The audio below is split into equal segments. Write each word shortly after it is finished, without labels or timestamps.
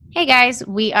Hey guys,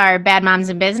 we are Bad Moms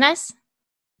in Business,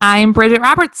 I'm Bridget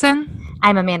Robertson.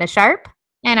 I'm Amanda Sharp.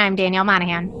 and I'm Danielle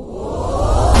Monahan.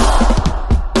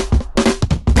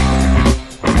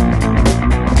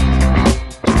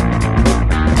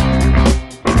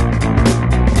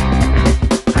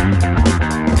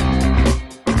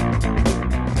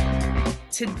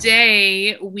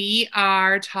 Today, we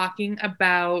are talking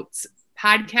about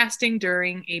podcasting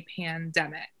during a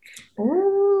pandemic.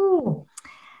 Ooh,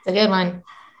 it's a good one.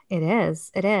 It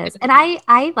is. And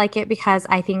I like it because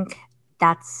I think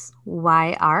that's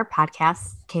why our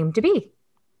podcast came to be.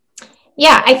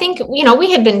 Yeah, I think,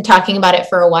 we had been talking about it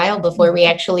for a while before we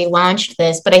actually launched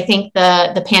this, but I think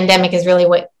the pandemic is really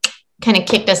what kind of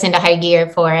kicked us into high gear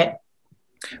for it.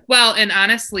 Well, and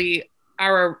honestly,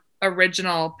 our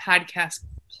original podcast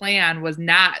plan was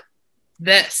not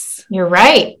this. You're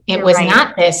right. It was right.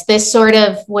 not this. This sort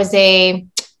of was a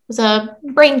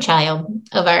brainchild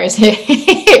of ours,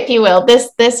 if you will.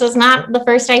 This was not the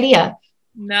first idea.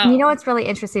 No. You know what's really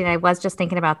interesting? I was just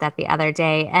thinking about that the other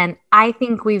day, and I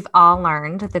think we've all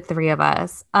learned, the three of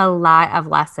us, a lot of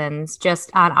lessons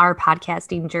just on our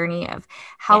podcasting journey of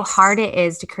how hard it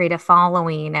is to create a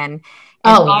following and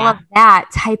all of that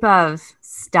type of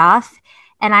stuff.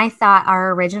 And I thought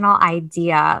our original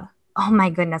idea, oh my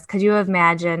goodness, could you have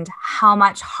imagined how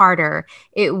much harder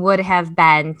it would have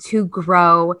been to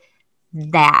grow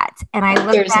that? And I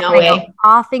look back and I go,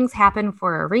 all things happen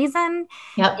for a reason.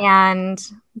 Yep.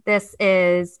 And this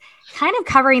is kind of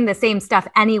covering the same stuff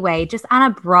anyway, just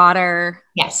on a broader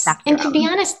spectrum. And to be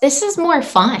honest, this is more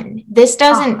fun. This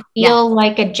doesn't feel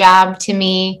like a job to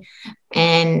me.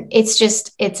 And it's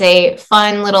a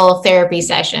fun little therapy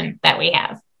session that we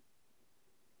have.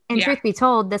 And truth be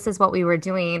told, this is what we were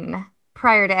doing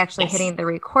prior to actually hitting the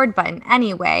record button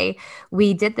anyway.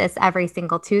 We did this every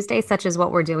single Tuesday, such as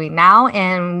what we're doing now.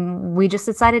 And we just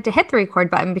decided to hit the record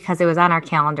button because it was on our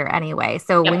calendar anyway.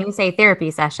 So when you say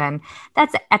therapy session,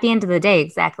 that's at the end of the day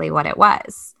exactly what it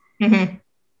was. Mm-hmm.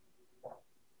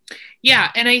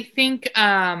 Yeah. And I think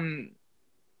I'm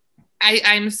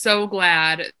so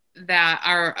glad that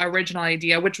our original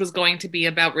idea, which was going to be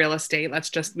about real estate,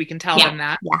 we can tell them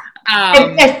that. Yeah.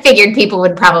 I figured people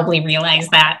would probably realize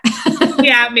that.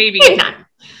 Yeah, maybe. Maybe not.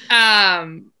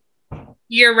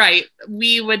 You're right.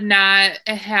 We would not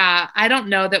have, I don't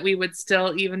know that we would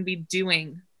still even be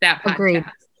doing that podcast. Agreed.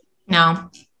 No.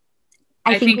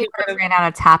 I think we would have ran out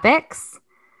of topics.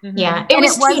 Mm-hmm. Yeah. It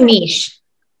was too niche.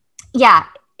 Yeah.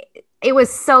 It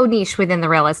was so niche within the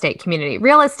real estate community.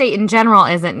 Real estate in general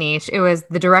isn't niche. It was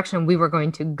the direction we were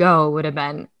going to go would have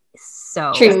been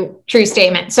so true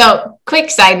statement. So quick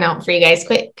side note for you guys.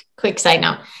 Quick side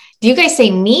note. Do you guys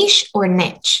say niche or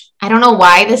niche? I don't know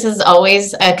why this is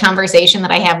always a conversation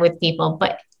that I have with people,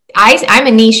 but I'm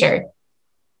a nicher.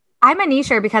 I'm a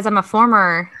nicher because I'm a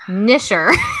former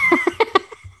nicher.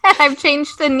 I've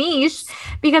changed the niche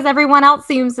because everyone else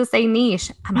seems to say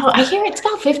niche. I hear it's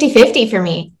about 50-50 for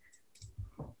me.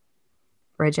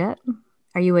 Bridget,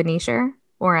 are you a nicher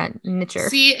or a nicher?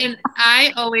 See, and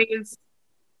I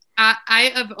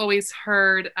have always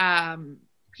heard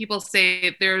people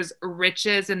say there's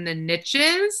riches in the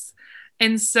niches.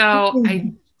 And so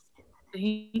I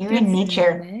think you're a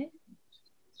nicher.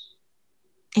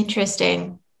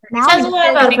 Interesting. Now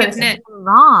I think it's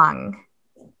wrong.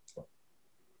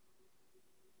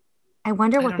 I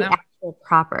wonder what the actual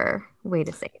proper way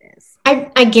to say it is.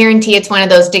 I guarantee it's one of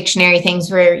those dictionary things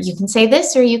where you can say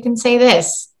this or you can say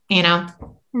this,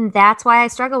 And that's why I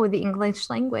struggle with the English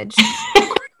language,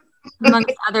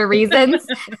 amongst other reasons.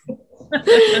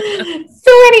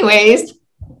 So anyways,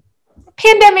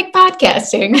 pandemic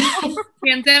podcasting.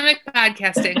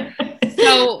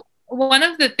 So one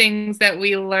of the things that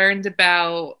we learned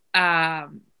about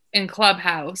in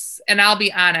Clubhouse, and I'll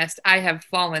be honest, I have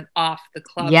fallen off the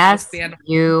Clubhouse bandwagon.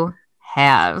 You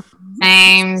have.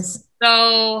 Names.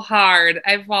 So hard.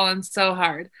 I've fallen so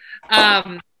hard.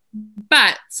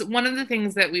 But one of the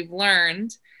things that we've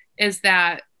learned is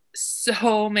that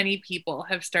so many people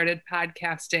have started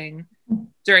podcasting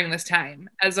during this time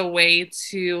as a way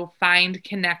to find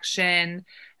connection,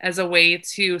 as a way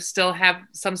to still have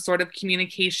some sort of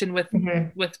communication with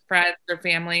friends or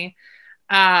family.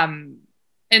 And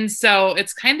so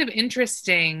it's kind of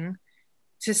interesting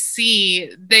to see,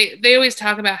 they always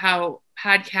talk about how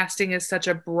podcasting is such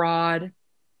a broad,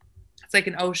 it's like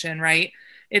an ocean, right?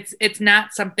 It's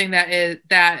not something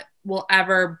that will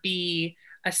ever be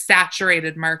a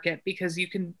saturated market because you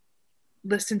can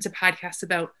listen to podcasts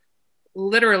about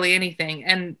literally anything.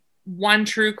 And one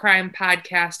true crime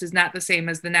podcast is not the same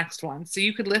as the next one. So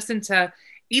you could listen to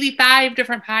 85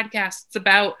 different podcasts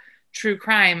about true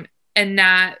crime and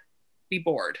not be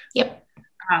bored. Yep.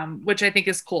 which I think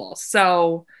is cool.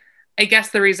 So I guess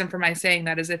the reason for my saying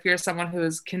that is if you're someone who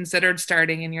is considered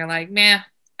starting and you're like, man,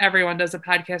 everyone does a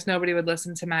podcast, nobody would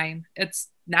listen to mine. It's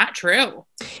not true,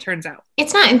 turns out.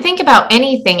 It's not. And think about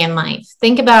anything in life.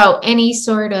 Think about any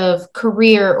sort of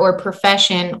career or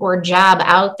profession or job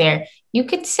out there. You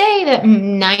could say that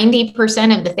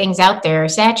 90% of the things out there are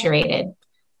saturated.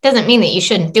 Doesn't mean that you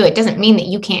shouldn't do it. Doesn't mean that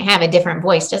you can't have a different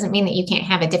voice. Doesn't mean that you can't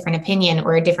have a different opinion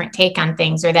or a different take on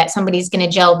things, or that somebody's going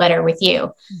to gel better with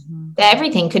you. That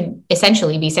everything could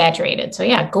essentially be saturated. So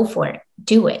yeah, go for it.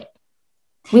 Do it.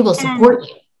 We will support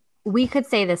you. We could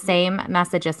say the same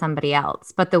message as somebody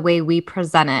else, but the way we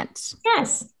present it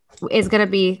is going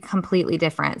to be completely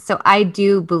different. So I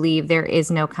do believe there is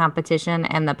no competition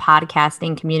in the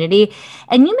podcasting community.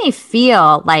 And you may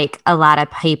feel like a lot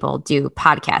of people do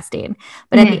podcasting,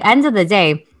 but at the end of the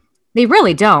day, they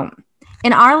really don't.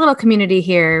 In our little community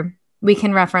here, we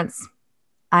can reference,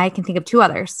 I can think of 3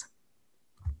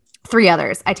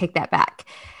 others. I take that back.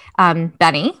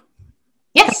 Benny.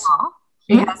 Yes.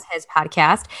 He has his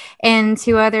podcast, and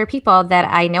 2 other people that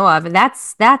I know of.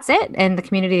 That's it in the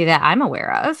community that I'm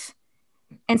aware of.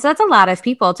 And so that's a lot of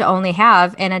people to only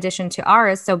have in addition to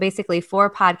ours. So basically 4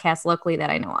 podcasts locally that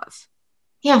I know of.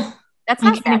 Yeah. That's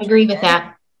I kind of agree with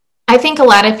that. I think a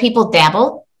lot of people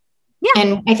dabble. Yeah.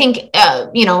 And I think,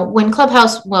 when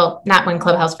Clubhouse, well, not when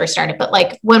Clubhouse first started, but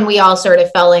like when we all sort of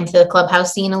fell into the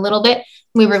Clubhouse scene a little bit,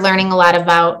 we were learning a lot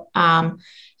about,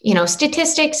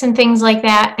 statistics and things like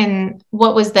that. And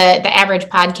what was the average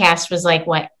podcast was like,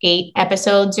 8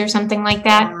 episodes or something like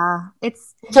that. I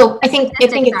think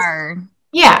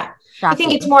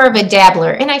it's more of a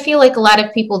dabbler. And I feel like a lot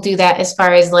of people do that as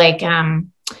far as like,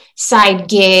 side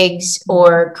gigs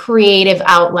or creative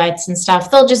outlets and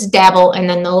stuff. They'll just dabble and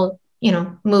then they'll,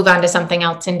 move on to something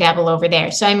else and dabble over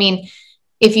there. So, I mean,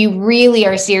 if you really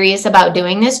are serious about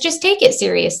doing this, just take it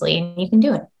seriously and you can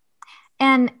do it.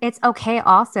 And it's okay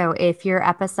also if your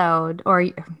episode, or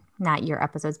not your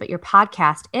episodes, but your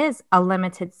podcast is a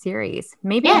limited series.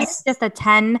 Maybe it's just a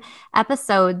 10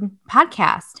 episode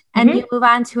podcast and you move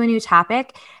on to a new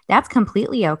topic. That's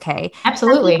completely okay.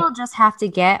 Absolutely. Some people just have to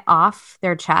get off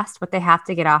their chest what they have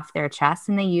to get off their chest,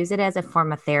 and they use it as a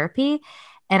form of therapy.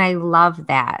 And I love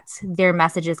that their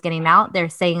message is getting out, they're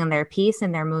saying their piece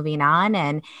and they're moving on.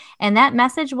 And that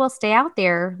message will stay out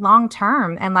there long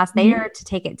term unless they are to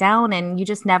take it down. And you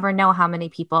just never know how many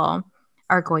people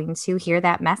are going to hear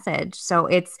that message. So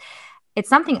it's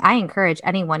something I encourage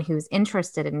anyone who's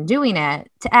interested in doing it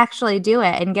to actually do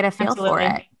it and get a feel for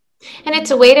it. And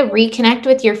it's a way to reconnect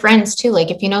with your friends too.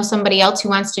 Like if you know somebody else who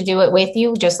wants to do it with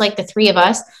you, just like the 3 of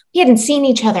us, we hadn't seen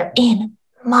each other in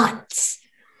months.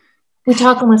 We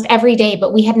talk almost every day,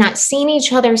 but we had not seen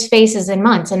each other's faces in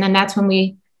months. And then that's when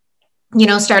we,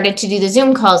 started to do the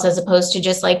Zoom calls as opposed to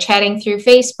just like chatting through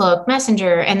Facebook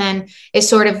Messenger. And then it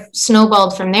sort of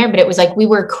snowballed from there. But it was like we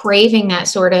were craving that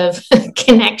sort of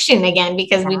connection again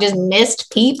because we just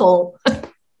missed people.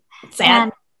 Sad.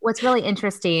 And what's really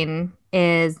interesting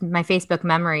is my Facebook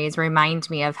memories remind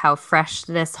me of how fresh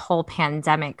this whole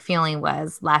pandemic feeling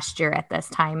was last year at this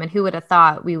time. And who would have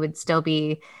thought we would still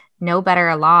be no better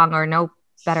along or no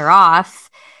better off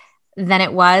than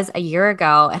it was a year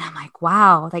ago. And I'm like,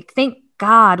 wow, like, thank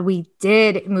God we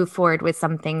did move forward with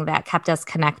something that kept us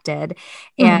connected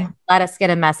and let us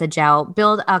get a message out,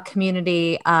 build a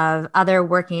community of other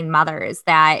working mothers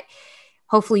that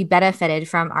hopefully benefited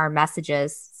from our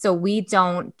messages. So we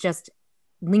don't just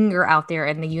linger out there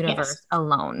in the universe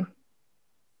alone.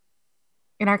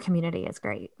 And our community is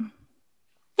great.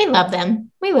 I love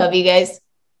them. We love you guys.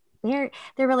 They're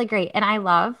really great. And I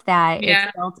love that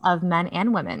it's built of men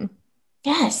and women.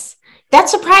 Yes. That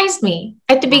surprised me.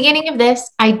 At the beginning of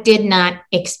this, I did not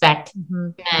expect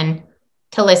men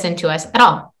to listen to us at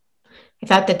all. I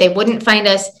thought that they wouldn't find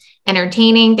us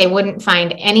entertaining. They wouldn't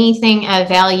find anything of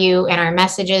value in our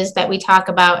messages that we talk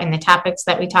about and the topics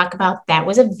that we talk about. That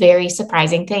was a very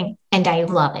surprising thing. And I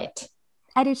love it.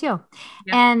 I do too.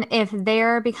 Yeah. And if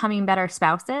they're becoming better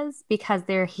spouses because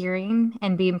they're hearing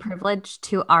and being privileged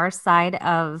to our side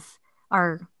of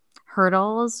our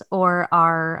hurdles or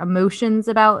our emotions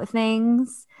about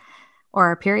things or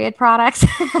our period products,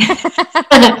 throw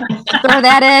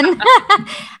that in.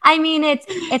 I mean, it's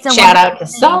a shout out to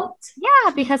Salt.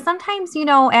 Yeah, because sometimes,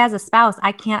 as a spouse,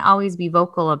 I can't always be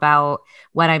vocal about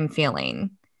what I'm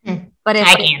feeling. But if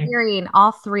I'm hearing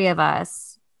all 3 of us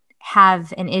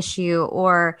have an issue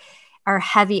or are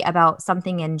heavy about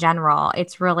something in general,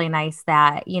 it's really nice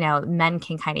that, men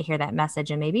can kind of hear that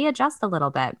message and maybe adjust a little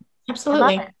bit.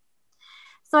 Absolutely.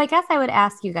 So I guess I would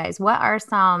ask you guys, what are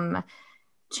some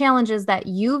challenges that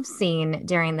you've seen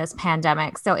during this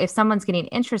pandemic? So if someone's getting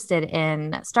interested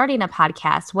in starting a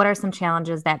podcast, what are some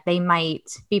challenges that they might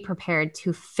be prepared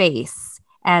to face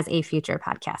as a future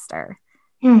podcaster?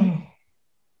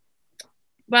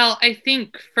 Well, I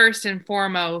think first and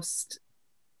foremost,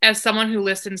 as someone who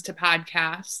listens to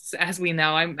podcasts, as we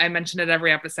know, I mention it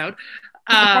every episode.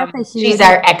 She's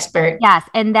our expert. Yes.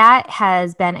 And that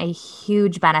has been a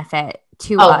huge benefit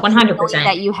to us. 100%.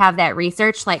 That you have that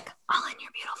research, like all in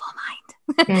your beautiful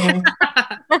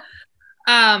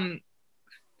mind.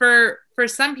 For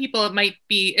some people, it might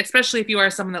be, especially if you are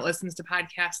someone that listens to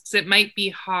podcasts, it might be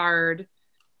hard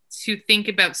to think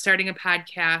about starting a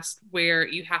podcast where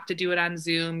you have to do it on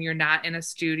Zoom. You're not in a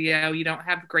studio. You don't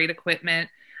have great equipment.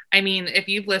 I mean, if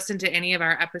you've listened to any of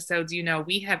our episodes, you know,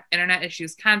 we have internet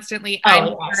issues constantly.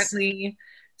 I'm currently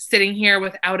sitting here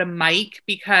without a mic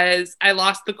because I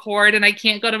lost the cord and I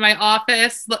can't go to my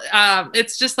office.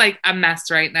 It's just like a mess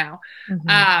right now.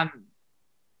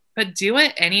 But do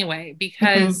it anyway,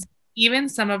 because even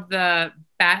some of the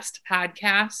best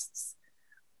podcasts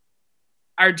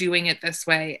are doing it this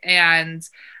way. And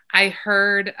I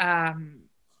heard, I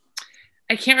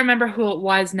can't remember who it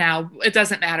was now. It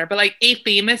doesn't matter. But like a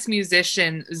famous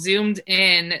musician zoomed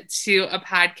in to a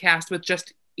podcast with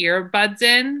just earbuds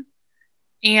in,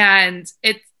 and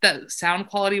the sound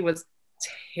quality was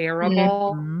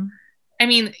terrible. I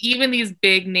mean, even these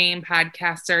big name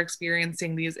podcasts are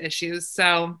experiencing these issues.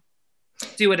 So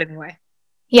do it anyway.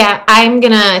 Yeah, I'm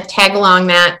going to tag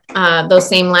along those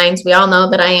same lines. We all know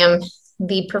that I am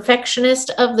the perfectionist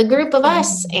of the group of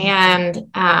us. And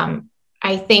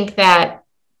I think that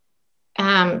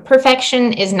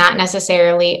perfection is not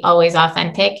necessarily always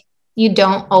authentic. You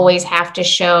don't always have to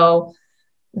show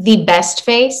the best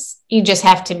face. You just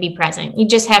have to be present. You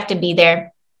just have to be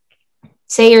there.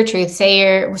 Say your truth,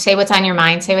 say what's on your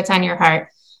mind, say what's on your heart.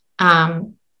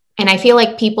 And I feel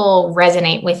like people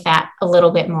resonate with that a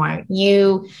little bit more.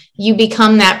 You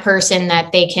become that person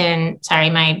that they can, sorry,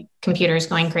 my computer is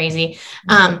going crazy.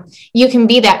 You can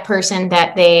be that person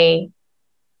that they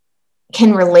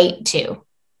can relate to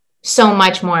so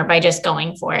much more by just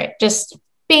going for it. Just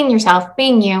being yourself,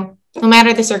 being you, no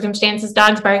matter the circumstances,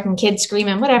 dogs barking, kids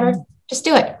screaming, whatever, just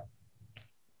do it.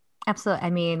 Absolutely. I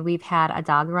mean, we've had a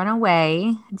dog run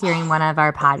away during one of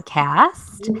our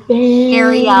podcasts.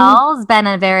 Ariel's been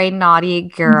a very naughty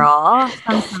girl.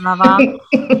 Some of them.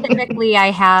 Typically,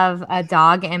 I have a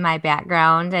dog in my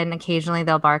background, and occasionally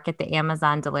they'll bark at the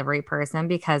Amazon delivery person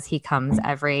because he comes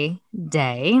every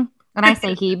day. And I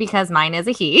say he because mine is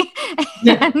a he.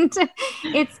 And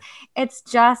it's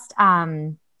just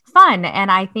fun.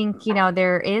 And I think, you know,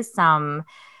 there is some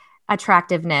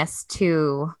attractiveness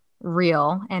to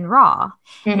real and raw.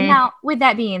 Now, with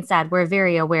that being said, we're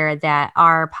very aware that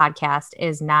our podcast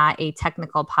is not a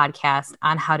technical podcast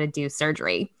on how to do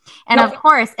surgery. And of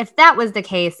course, if that was the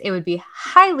case, it would be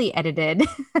highly edited.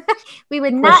 We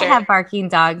would not have barking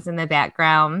dogs in the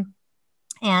background.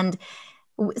 And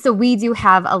so we do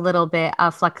have a little bit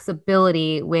of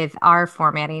flexibility with our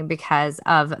formatting because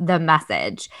of the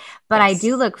message. But I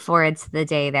do look forward to the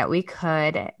day that we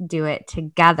could do it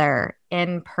together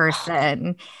in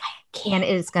person. And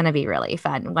it's going to be really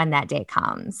fun when that day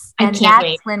comes. And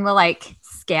that's when we'll like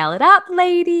scale it up,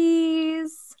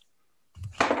 ladies.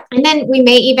 And then we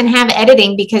may even have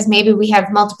editing because maybe we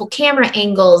have multiple camera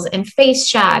angles and face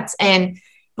shots and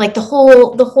like the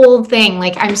whole thing.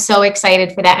 Like, I'm so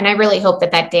excited for that. And I really hope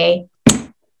that day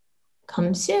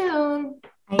comes soon.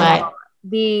 I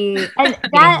think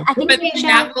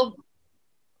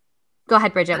go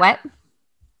ahead, Bridget. What?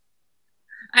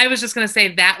 I was just going to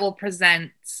say that will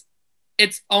present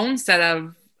its own set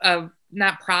of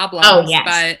not problems,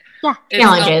 but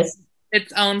challenges.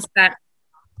 Its own set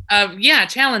of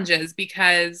challenges,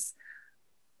 because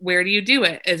where do you do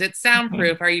it? Is it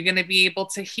soundproof? Are you going to be able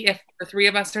to hear if the three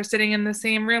of us are sitting in the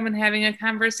same room and having a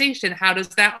conversation? How does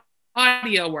that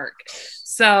audio work?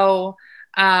 So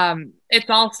it's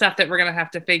all stuff that we're going to have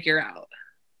to figure out.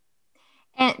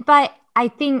 But I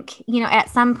think, you know, at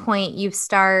some point you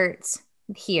start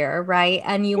here, right?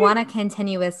 And you want to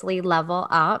continuously level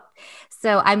up.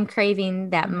 So I'm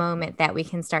craving that moment that we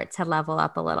can start to level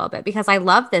up a little bit, because I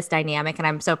love this dynamic and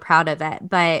I'm so proud of it.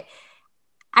 But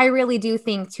I really do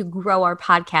think to grow our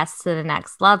podcast to the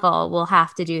next level, we'll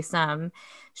have to do some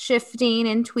shifting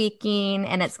and tweaking,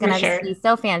 and it's going to be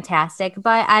so fantastic.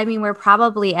 But I mean, we're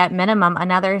probably at minimum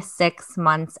another 6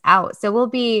 months out. So we'll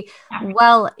be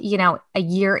a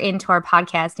year into our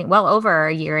podcasting, well over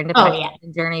a year into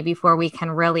podcasting journey before we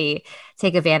can really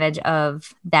take advantage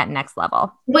of that next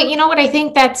level. But you know what? I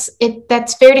think that's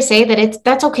fair to say that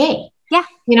that's okay. Yeah.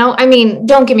 You know, I mean,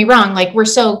 don't get me wrong. Like we're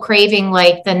so craving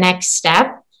like the next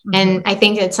step. And I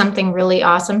think it's something really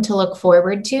awesome to look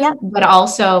forward to, but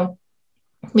also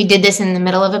we did this in the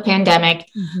middle of a pandemic.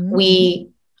 We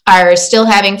are still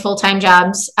having full-time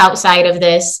jobs outside of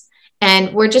this.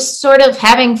 And we're just sort of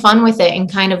having fun with it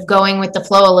and kind of going with the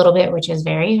flow a little bit, which is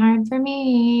very hard for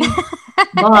me,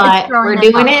 but we're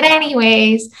doing it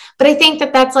anyways. But I think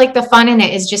that that's like the fun in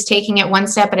it, is just taking it one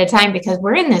step at a time, because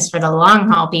we're in this for the long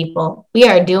haul, people. We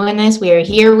are doing this. We are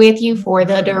here with you for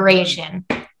the duration.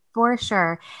 For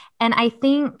sure. And I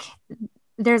think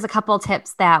there's a couple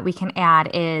tips that we can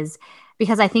add, is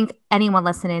because I think anyone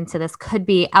listening to this could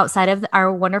be outside of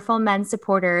our wonderful men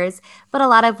supporters, but a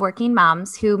lot of working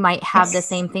moms who might have the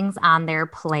same things on their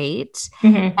plate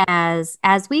as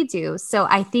we do. So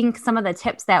I think some of the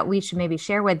tips that we should maybe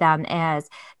share with them is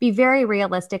be very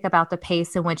realistic about the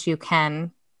pace in which you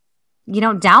can,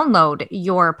 download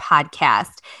your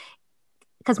podcast.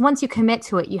 Because once you commit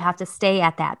to it, you have to stay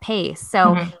at that pace.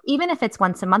 So even if it's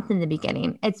once a month in the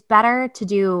beginning, it's better to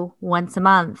do once a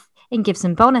month and give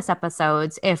some bonus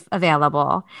episodes if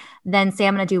available than say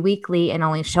I'm going to do weekly and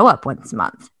only show up once a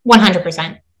month.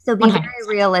 100%. So be very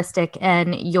realistic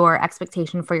in your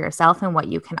expectation for yourself and what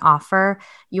you can offer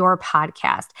your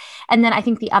podcast. And then I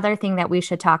think the other thing that we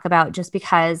should talk about, just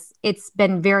because it's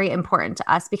been very important to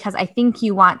us, because I think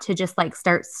you want to just like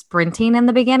start sprinting in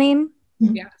the beginning.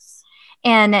 Yes.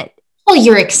 And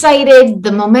you're excited.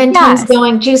 The momentum's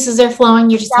going, juices are flowing.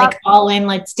 You're just like all in,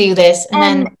 let's do this. And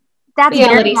then that's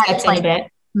reality sets in a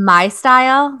bit. My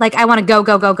style. Like I want to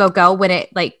go when it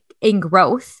like in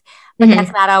growth, but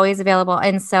that's not always available.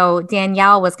 And so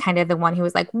Danielle was kind of the one who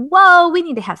was like, whoa, we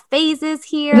need to have phases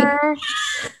here.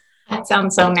 That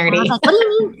sounds so nerdy. Like, what do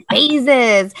you mean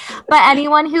phases? But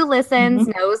anyone who listens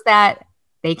knows that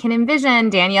they can envision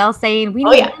Danielle saying, we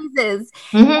need phases.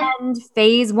 And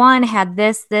phase 1 had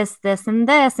this, and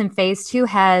this. And phase 2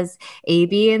 has A,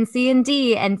 B, and C, and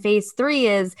D. And phase 3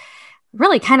 is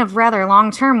really kind of rather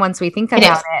long-term once we think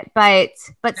about it.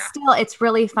 But still, it's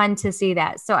really fun to see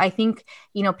that. So I think,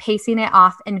 pacing it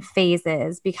off in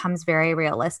phases becomes very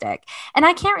realistic. And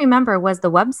I can't remember, was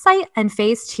the website in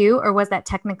phase 2 or was that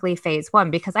technically phase 1?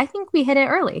 Because I think we hit it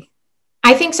early.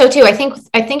 I think so too. I think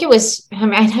it was,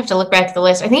 I'd have to look back at the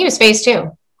list. I think it was phase 2.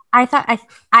 I thought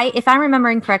if I'm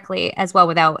remembering correctly as well,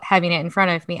 without having it in front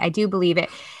of me, I do believe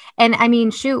it. And I mean,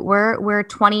 shoot, we're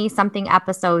 20 something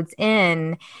episodes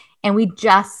in, and we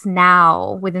just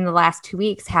now within the last 2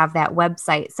 weeks have that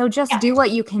website. So just do what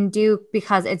you can do,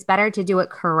 because it's better to do it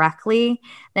correctly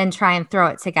than try and throw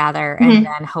it together and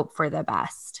then hope for the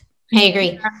best. I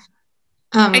agree.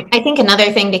 I think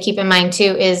another thing to keep in mind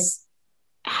too is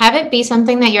have it be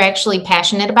something that you're actually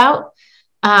passionate about.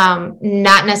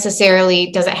 Not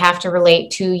necessarily does it have to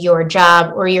relate to your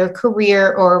job or your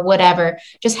career or whatever.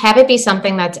 Just have it be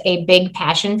something that's a big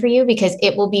passion for you, because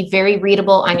it will be very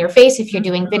readable on your face if you're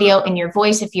doing video, and your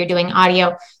voice if you're doing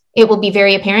audio. It will be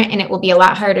very apparent, and it will be a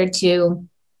lot harder to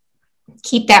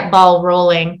keep that ball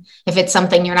rolling if it's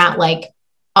something you're not like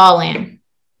all in.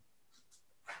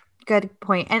 Good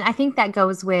point. And I think that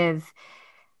goes with,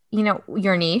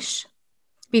 your niche.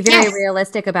 Be very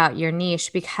realistic about your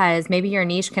niche, because maybe your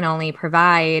niche can only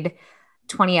provide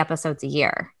 20 episodes a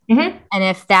year. And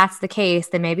if that's the case,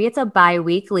 then maybe it's a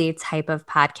bi-weekly type of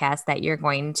podcast that you're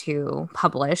going to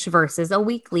publish versus a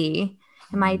weekly.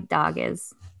 And my dog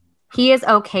he is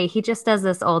okay. He just does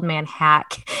this old man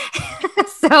hack.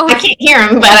 So I can't hear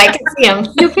him, but I can see him.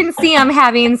 You can see him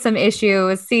having some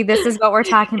issues. See, this is what we're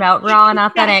talking about. Raw and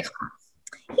authentic.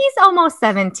 He's almost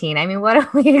 17. I mean, what do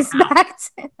we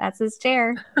expect? That's his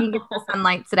chair. He gets the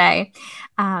sunlight today.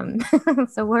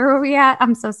 So where were we at?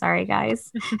 I'm so sorry,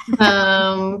 guys.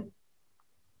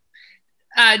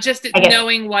 Just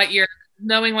knowing what your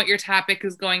topic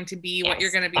is going to be, what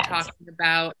you're going to be talking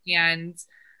about, and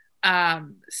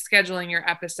scheduling your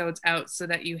episodes out so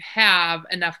that you have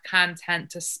enough content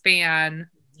to span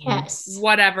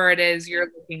whatever it is you're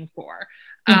looking for.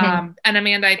 And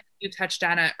Amanda, I think you touched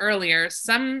on it earlier.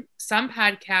 Some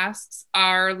podcasts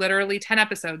are literally 10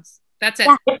 episodes. That's it.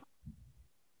 Yeah.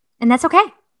 And that's okay.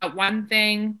 One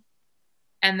thing,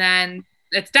 and then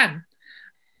it's done.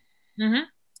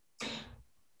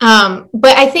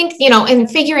 But I think, in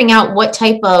figuring out what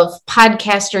type of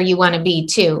podcaster you want to be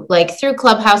too, like through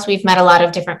Clubhouse, we've met a lot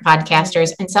of different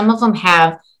podcasters, and some of them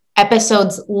have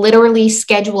episodes literally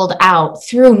scheduled out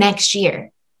through next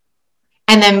year.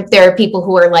 And then there are people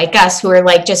who are like us, who are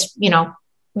like just,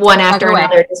 one after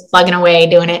another, just plugging away,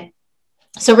 doing it.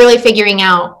 So really figuring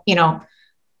out,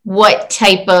 what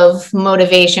type of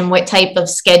motivation, what type of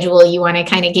schedule you want to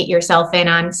kind of get yourself in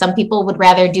on. Some people would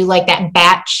rather do like that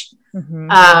batch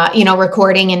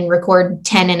recording and record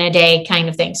 10 in a day kind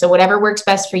of thing. So whatever works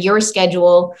best for your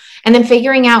schedule, and then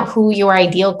figuring out who your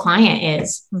ideal client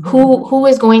is, who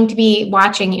is going to be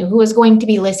watching you, who is going to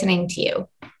be listening to you.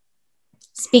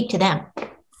 Speak to them.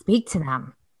 Speak to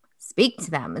them. Speak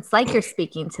to them. It's like you're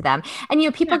speaking to them.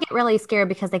 And people get really scared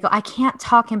because they go, I can't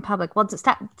talk in public. Well, just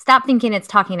stop thinking it's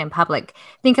talking in public.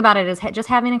 Think about it as just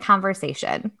having a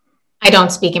conversation. I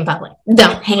don't speak in public.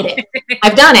 Don't. Hate it.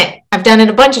 I've done it. I've done it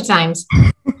a bunch of times.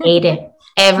 Hate it.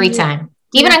 Every time.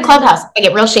 Even on Clubhouse, I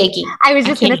get real shaky. I was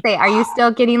just going to say, are you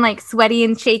still getting like sweaty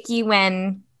and shaky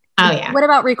when? Oh, yeah. What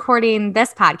about recording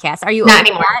this podcast? Are you not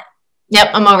anymore? That?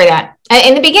 Yep, I'm over that.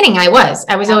 In the beginning, I was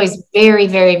always very,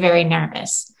 very, very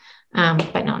nervous.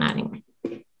 But no, not anymore.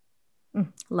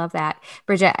 Love that.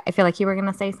 Bridget, I feel like you were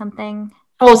going to say something.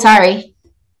 Oh, sorry.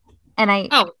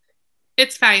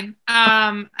 It's fine.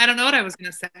 I don't know what I was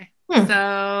going to say.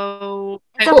 So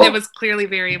it was clearly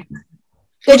very important.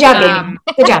 Good job, baby.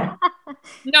 Good job.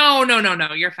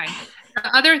 No. You're fine.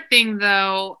 The other thing,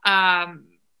 though,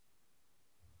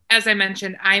 as I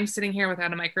mentioned, I'm sitting here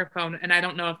without a microphone, and I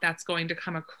don't know if that's going to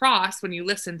come across when you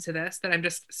listen to this, that I'm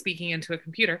just speaking into a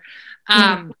computer.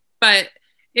 But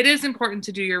it is important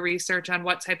to do your research on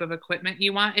what type of equipment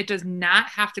you want. It does not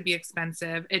have to be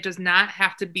expensive. It does not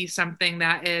have to be something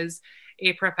that is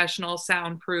a professional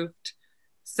soundproofed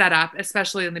setup,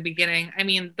 especially in the beginning. I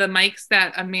mean, the mics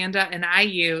that Amanda and I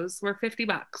use were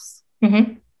 $50.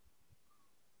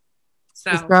 So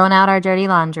just throwing out our dirty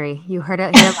laundry. You heard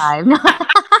it here live.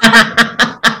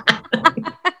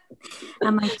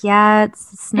 I'm like, yeah,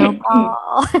 it's a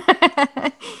snowball.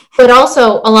 But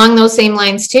also along those same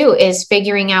lines too, is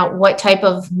figuring out what type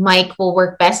of mic will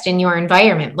work best in your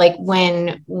environment. Like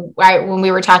when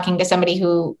we were talking to somebody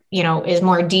who, is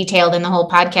more detailed in the whole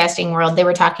podcasting world, they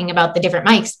were talking about the different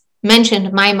mics,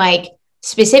 mentioned my mic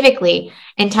specifically,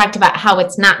 and talked about how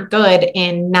it's not good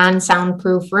in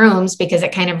non-soundproof rooms because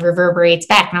it kind of reverberates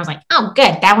back. And I was like, oh,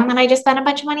 good. That one that I just spent a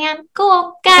bunch of money on.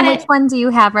 Cool. Got it. Which one do you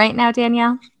have right now,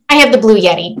 Danielle? I have the Blue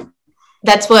Yeti.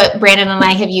 That's what Brandon and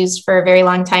I have used for a very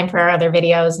long time for our other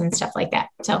videos and stuff like that.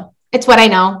 So it's what I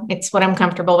know. It's what I'm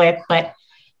comfortable with, but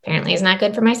apparently it's not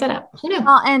good for my setup. Who knew?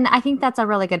 Well, and I think that's a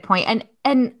really good point.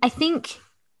 And I think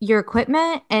your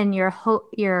equipment and your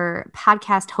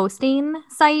podcast hosting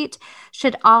site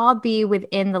should all be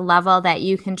within the level that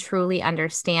you can truly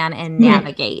understand and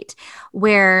navigate.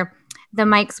 Where the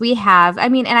mics we have,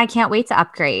 and I can't wait to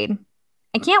upgrade.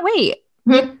 I can't wait.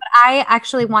 But I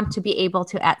actually want to be able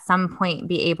to, at some point,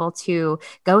 be able to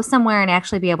go somewhere and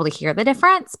actually be able to hear the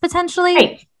difference potentially.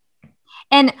 Right.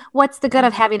 And what's the good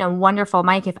of having a wonderful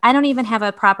mic if I don't even have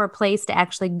a proper place to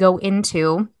actually go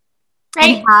into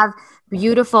and have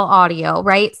beautiful audio,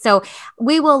 right? So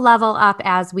we will level up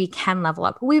as we can level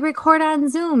up. We record on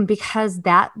Zoom because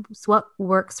that's what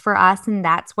works for us. And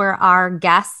that's where our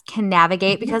guests can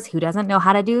navigate because who doesn't know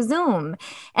how to do Zoom?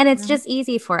 And it's just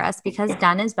easy for us because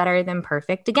done is better than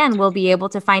perfect. Again, we'll be able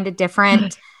to find a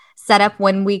different setup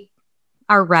when we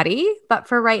are ready. But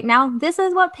for right now, this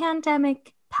is what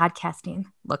pandemic podcasting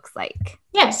looks like.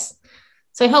 Yes.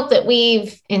 So I hope that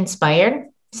we've inspired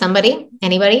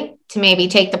anybody to maybe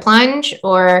take the plunge,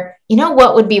 or,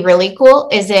 what would be really cool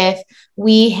is if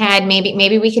we had,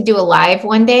 maybe we could do a live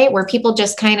one day where people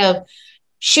just kind of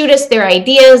shoot us their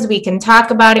ideas. We can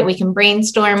talk about it. We can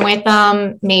brainstorm with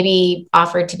them, maybe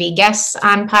offer to be guests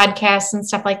on podcasts and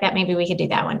stuff like that. Maybe we could do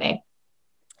that one day.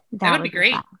 That would be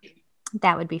great.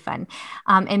 That would be fun.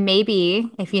 And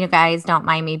maybe if you guys don't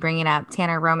mind me bringing up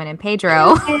Tanner, Roman, and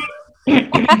Pedro,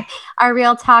 our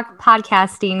Real Talk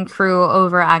podcasting crew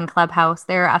over on Clubhouse,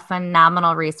 they're a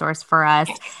phenomenal resource for us.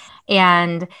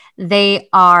 And they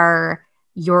are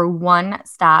your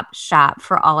one-stop shop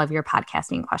for all of your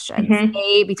podcasting questions.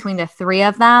 Between the three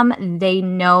of them, they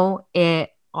know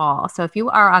it all. So if you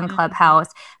are on Clubhouse,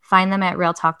 find them at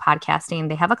Real Talk Podcasting.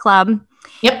 They have a club.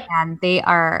 Yep. And they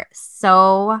are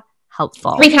so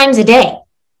helpful. 3 times a day.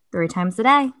 3 times a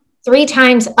day. 3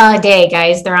 times a day,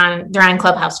 guys. They're on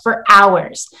Clubhouse for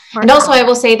hours. Also, I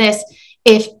will say this.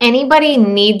 If anybody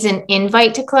needs an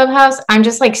invite to Clubhouse, I'm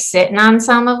just like sitting on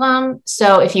some of them.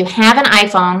 So if you have an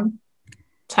iPhone,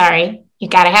 you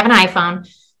got to have an iPhone.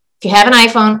 If you have an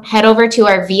iPhone, head over to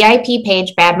our VIP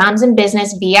page, Bad Moms in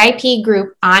Business VIP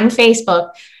group on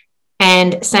Facebook,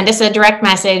 and send us a direct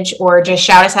message or just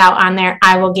shout us out on there.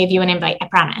 I will give you an invite. I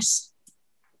promise.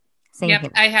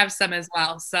 Yep, I have some as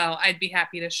well. So I'd be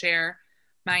happy to share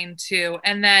mine too.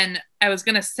 And then I was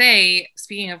going to say,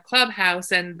 speaking of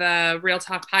Clubhouse and the Real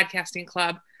Talk Podcasting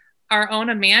Club, our own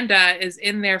Amanda is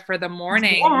in there for the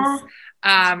mornings.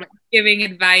 giving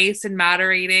advice and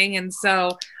moderating. And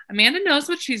so Amanda knows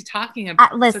what she's talking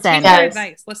about. Listen, so take her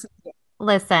advice.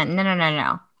 Listen,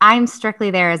 no. I'm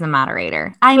strictly there as a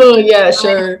moderator.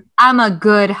 Sure. I'm a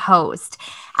good host.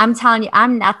 I'm telling you,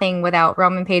 I'm nothing without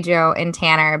Roman, Pedro, and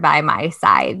Tanner by my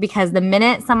side, because the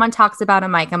minute someone talks about a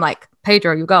mic, I'm like,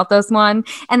 Pedro, you got this one.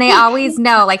 And they always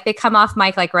know, like they come off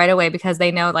mic like right away because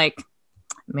they know like,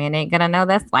 man ain't gonna know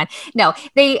this one. No,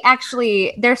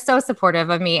 they're so supportive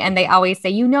of me. And they always say,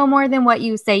 you know more than what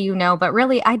you say you know, but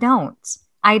really I don't.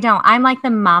 I'm like the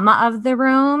mama of the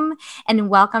room and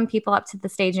welcome people up to the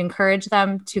stage, encourage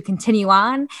them to continue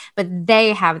on, but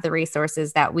they have the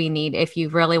resources that we need if you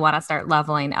really want to start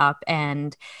leveling up.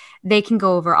 And they can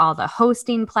go over all the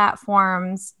hosting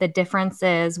platforms, the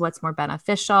differences, what's more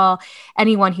beneficial.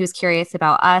 Anyone who's curious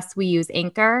about us, we use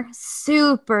Anchor,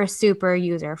 super, super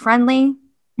user friendly.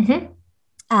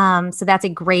 Mm-hmm. So that's a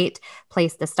great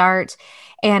place to start.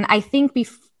 And I think the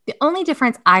only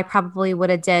difference I probably would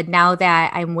have did now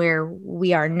that I'm where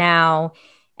we are now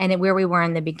and where we were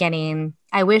in the beginning,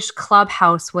 I wish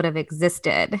Clubhouse would have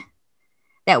existed,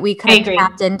 that we could have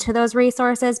tapped into those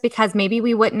resources, because maybe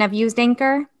we wouldn't have used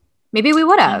Anchor. Maybe we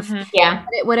would have. Mm-hmm. Yeah.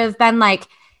 But it would have been like,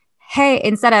 hey,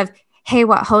 instead of, hey,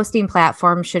 what hosting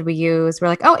platform should we use? We're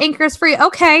like, oh, Anchor is free.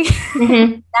 Okay.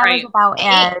 Mm-hmm. That was about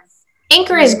as.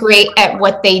 Anchor is great at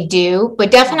what they do,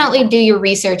 but definitely do your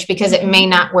research, because it may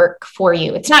not work for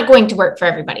you. It's not going to work for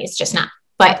everybody. It's just not,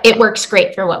 but it works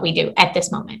great for what we do at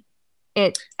this moment.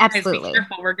 It absolutely. Guys, be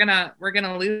careful. We're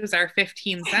gonna lose our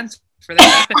 15 cents for this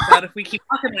episode if we keep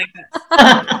talking like this.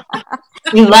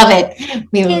 We love it.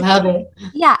 We love it.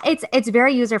 Yeah, it's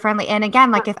very user friendly. And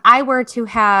again, like if I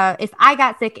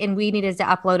got sick and we needed to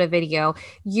upload a video,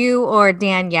 you or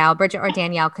Danielle, Bridget or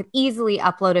Danielle could easily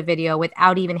upload a video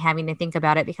without even having to think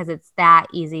about it, because it's that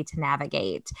easy to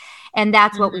navigate. And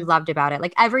that's what we loved about it.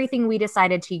 Like everything we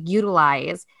decided to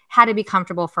utilize had to be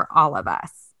comfortable for all of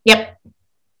us. Yep.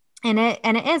 And it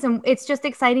is. And it's just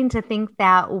exciting to think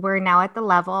that we're now at the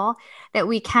level that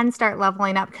we can start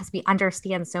leveling up, because we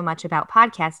understand so much about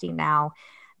podcasting now,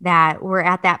 that we're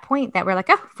at that point that we're like,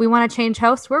 oh, if we want to change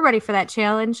hosts, we're ready for that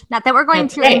challenge. Not that we're going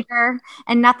to Anchor,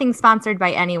 and nothing sponsored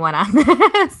by anyone on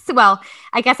this. Well,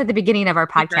 I guess at the beginning of our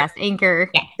podcast,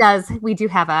 Anchor we do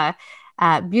have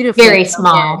a beautiful, very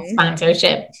small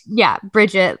sponsorship. Yeah.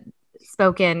 Bridget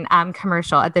spoken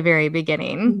commercial at the very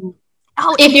beginning. Mm-hmm.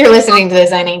 Oh, if you're listening to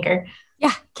this on Anchor.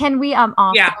 Yeah. Can we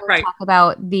also talk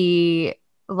about the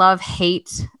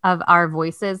love-hate of our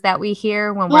voices that we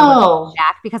hear when we're looking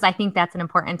back? Because I think that's an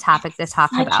important topic to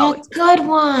talk about. Such a good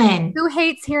one. Who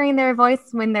hates hearing their voice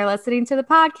when they're listening to the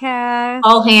podcast?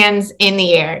 All hands in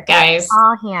the air, guys.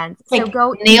 All hands. Like so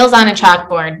go nails on a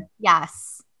chalkboard.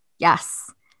 Yes.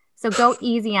 So go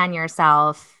easy on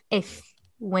yourself. If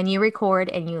when you record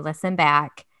and you listen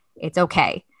back, it's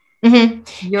okay.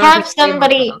 Mm-hmm.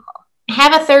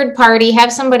 Have a third party,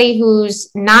 have somebody who's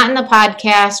not in the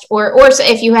podcast, or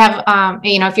if you have,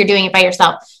 if you're doing it by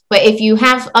yourself, but if you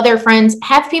have other friends,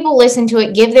 have people listen to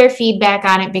it, give their feedback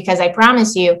on it, because I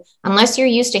promise you, unless you're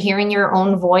used to hearing your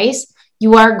own voice,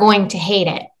 you are going to hate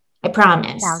it. I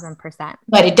promise. 1,000%.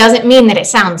 But it doesn't mean that it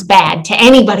sounds bad to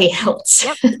anybody else.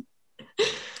 Yep.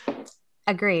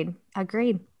 Agreed.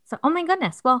 So, oh my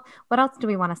goodness. Well, what else do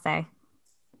we want to say?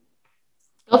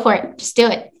 Go for it. Just do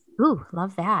it. Ooh,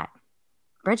 love that.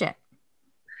 Bridget.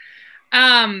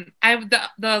 The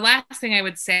last thing I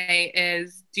would say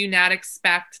is do not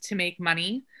expect to make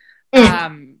money.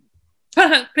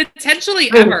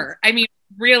 Potentially ever. I mean,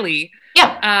 really.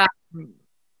 Yeah.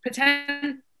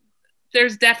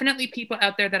 There's definitely people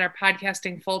out there that are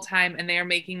podcasting full-time and they are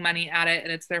making money at it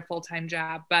and it's their full-time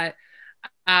job. But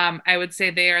I would say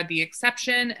they are the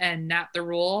exception and not the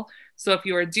rule. So if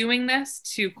you are doing this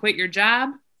to quit your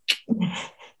job,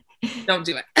 don't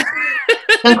do it.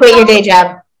 Don't quit your day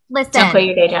job. Listen. Don't quit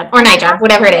your day job or night job,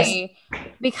 whatever it is.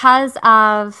 Because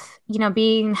of,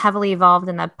 being heavily involved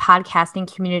in the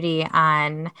podcasting community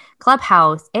on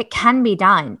Clubhouse, it can be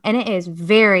done. And it is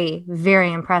very,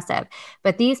 very impressive.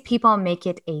 But these people make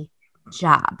it a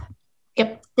job.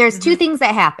 Yep. There's two things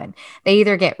that happen. They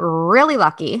either get really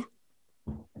lucky,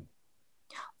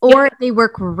 or they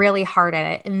work really hard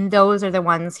at it. And those are the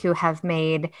ones who have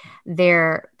made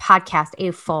their podcast a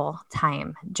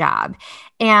full-time job.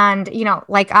 And,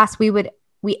 like us, we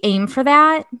aim for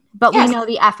that, but we know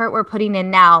the effort we're putting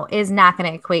in now is not going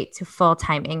to equate to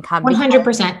full-time income.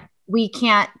 100%. We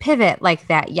can't pivot like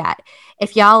that yet.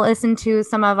 If y'all listen to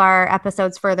some of our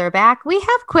episodes further back, we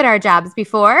have quit our jobs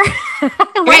before.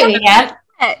 Right, we have.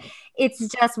 It's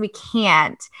just we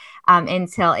can't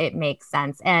until it makes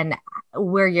sense. And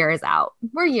we're years out.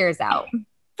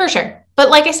 For sure. But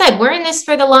like I said, we're in this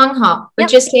for the long haul. We're Yep.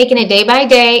 just taking it day by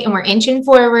day, and we're inching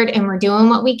forward, and we're doing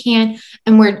what we can,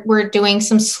 and we're doing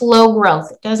some slow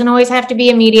growth. It doesn't always have to be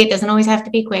immediate, doesn't always have to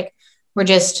be quick. We're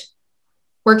just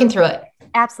working through it.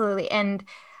 Absolutely. And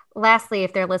lastly,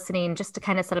 if they're listening, just to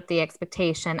kind of set up the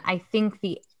expectation, I think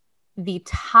the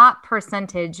top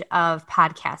percentage of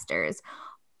podcasters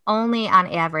only on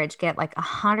average get like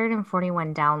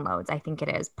 141 downloads, I think it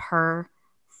is, per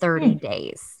 30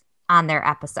 days on their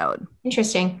episode.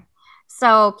 Interesting.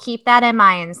 So keep that in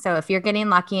mind. So if you're getting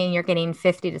lucky and you're getting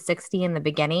 50 to 60 in the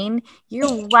beginning,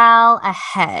 you're well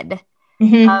ahead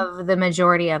of the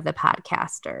majority of the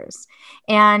podcasters.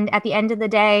 And at the end of the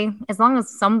day, as long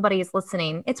as somebody's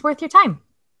listening, it's worth your time.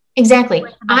 Exactly.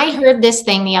 I heard this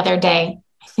thing the other day.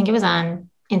 I think it was on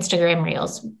Instagram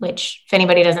Reels, which if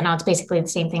anybody doesn't know, it's basically the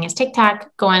same thing as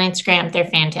TikTok. Go on Instagram. They're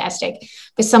fantastic.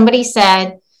 But somebody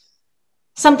said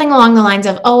something along the lines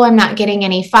of, oh, I'm not getting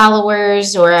any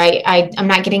followers, or I'm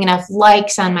not getting enough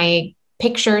likes on my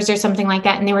pictures or something like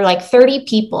that. And they were like, 30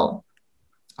 people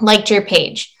liked your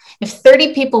page. If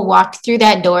 30 people walked through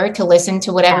that door to listen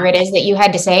to whatever it is that you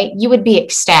had to say, you would be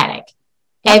ecstatic.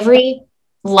 Every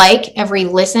like, every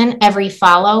listen, every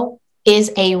follow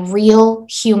is a real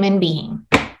human being.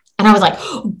 And I was like,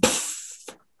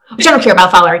 which I don't care about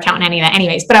follower count and any of that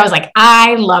anyways, but I was like,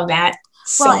 I love that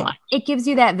so much. It gives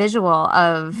you that visual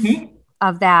of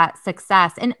that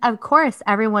success. And of course,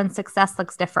 everyone's success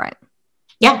looks different.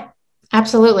 Yeah,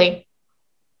 absolutely.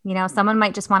 You know, someone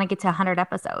might just want to get to 100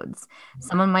 episodes.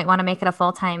 Someone might want to make it a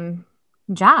full-time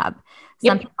job.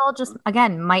 Some people just,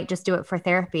 again, might just do it for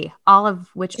therapy, all of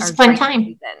which just are fun time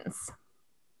reasons.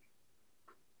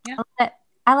 Yeah.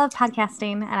 I love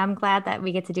podcasting, and I'm glad that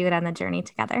we get to do it on the journey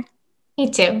together. Me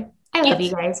too. I love you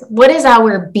guys. What is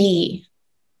our B?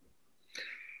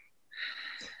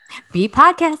 Be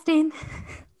podcasting.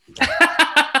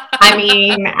 I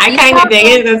mean, I kind of dig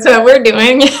it. That's what we're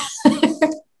doing.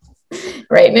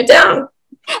 Writing it down.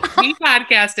 Be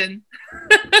podcasting.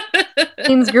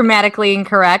 Seems grammatically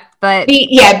incorrect, but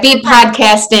be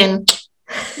podcasting.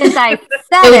 Since I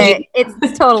said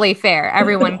it's totally fair.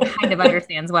 Everyone kind of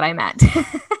understands what I meant.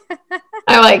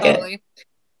 I like it.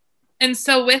 And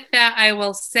so with that, I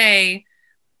will say,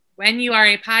 when you are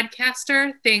a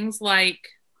podcaster, things like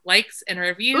likes and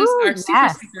reviews are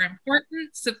super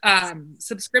important.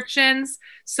 Subscriptions.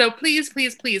 So please,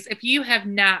 please, please, if you have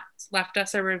not left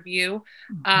us a review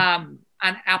on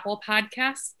Apple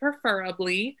Podcasts,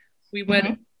 preferably, we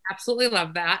would absolutely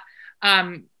love that.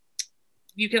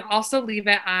 You can also leave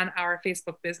it on our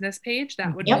Facebook business page.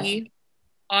 That would be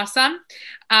awesome.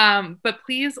 But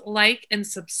please like and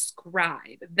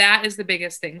subscribe. That is the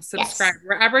biggest thing. Subscribe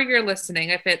wherever you're listening.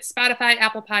 If it's Spotify,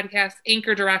 Apple Podcasts,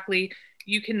 Anchor directly,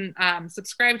 you can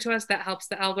subscribe to us. That helps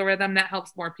the algorithm. That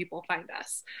helps more people find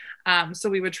us. So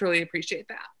we would truly appreciate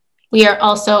that. We are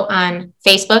also on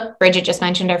Facebook. Bridget just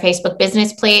mentioned our Facebook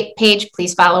business page.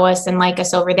 Please follow us and like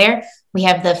us over there. We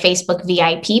have the Facebook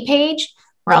VIP page.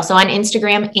 We're also on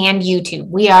Instagram and YouTube.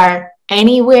 We are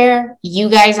anywhere you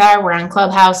guys are. We're on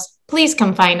Clubhouse. Please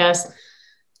come find us.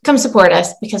 Come support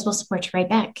us, because we'll support you right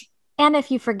back. And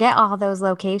if you forget all those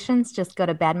locations, just go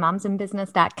to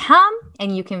badmomsandbusiness.com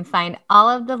and you can find all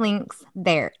of the links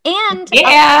there. And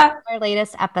our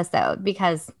latest episode,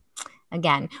 because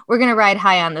again, we're going to ride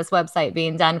high on this website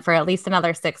being done for at least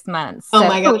another 6 months. Oh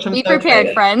my gosh. Be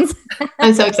prepared, friends.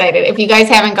 I'm so excited. If you guys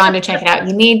haven't gone to check it out,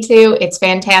 you need to. It's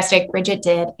fantastic. Bridget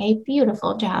did a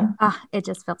beautiful job. It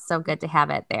just feels so good to have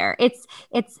it there. It's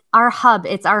our hub.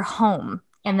 It's our home.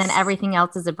 And then everything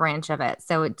else is a branch of it.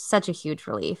 So it's such a huge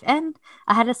relief. And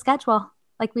ahead of schedule,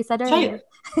 like we said earlier.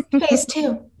 Phase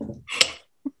 2.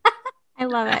 I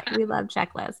love it. We love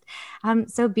checklist.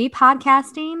 So be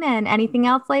podcasting, and anything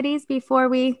else, ladies, before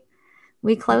we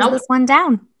close this one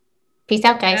down. Peace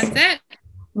out, guys. That's it.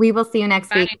 We will see you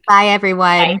next week. Bye,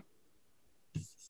 everyone. Bye.